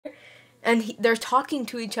and they're talking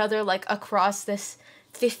to each other, like, across this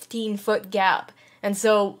 15-foot gap. And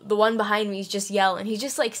so the one behind me is just yelling. He's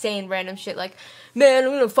just, like, saying random shit, like, man,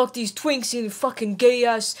 I'm gonna fuck these twinks and fucking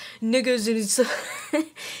gay-ass niggas, and it's and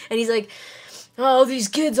he's like, oh, these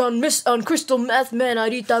kids on crystal meth, man,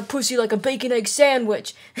 I'd eat that pussy like a bacon egg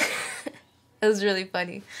sandwich. It was really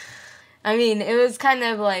funny. I mean, it was kind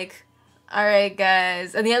of like, alright,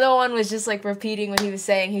 guys. And the other one was just, like, repeating what he was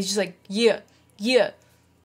saying. He's just like, yeah, yeah,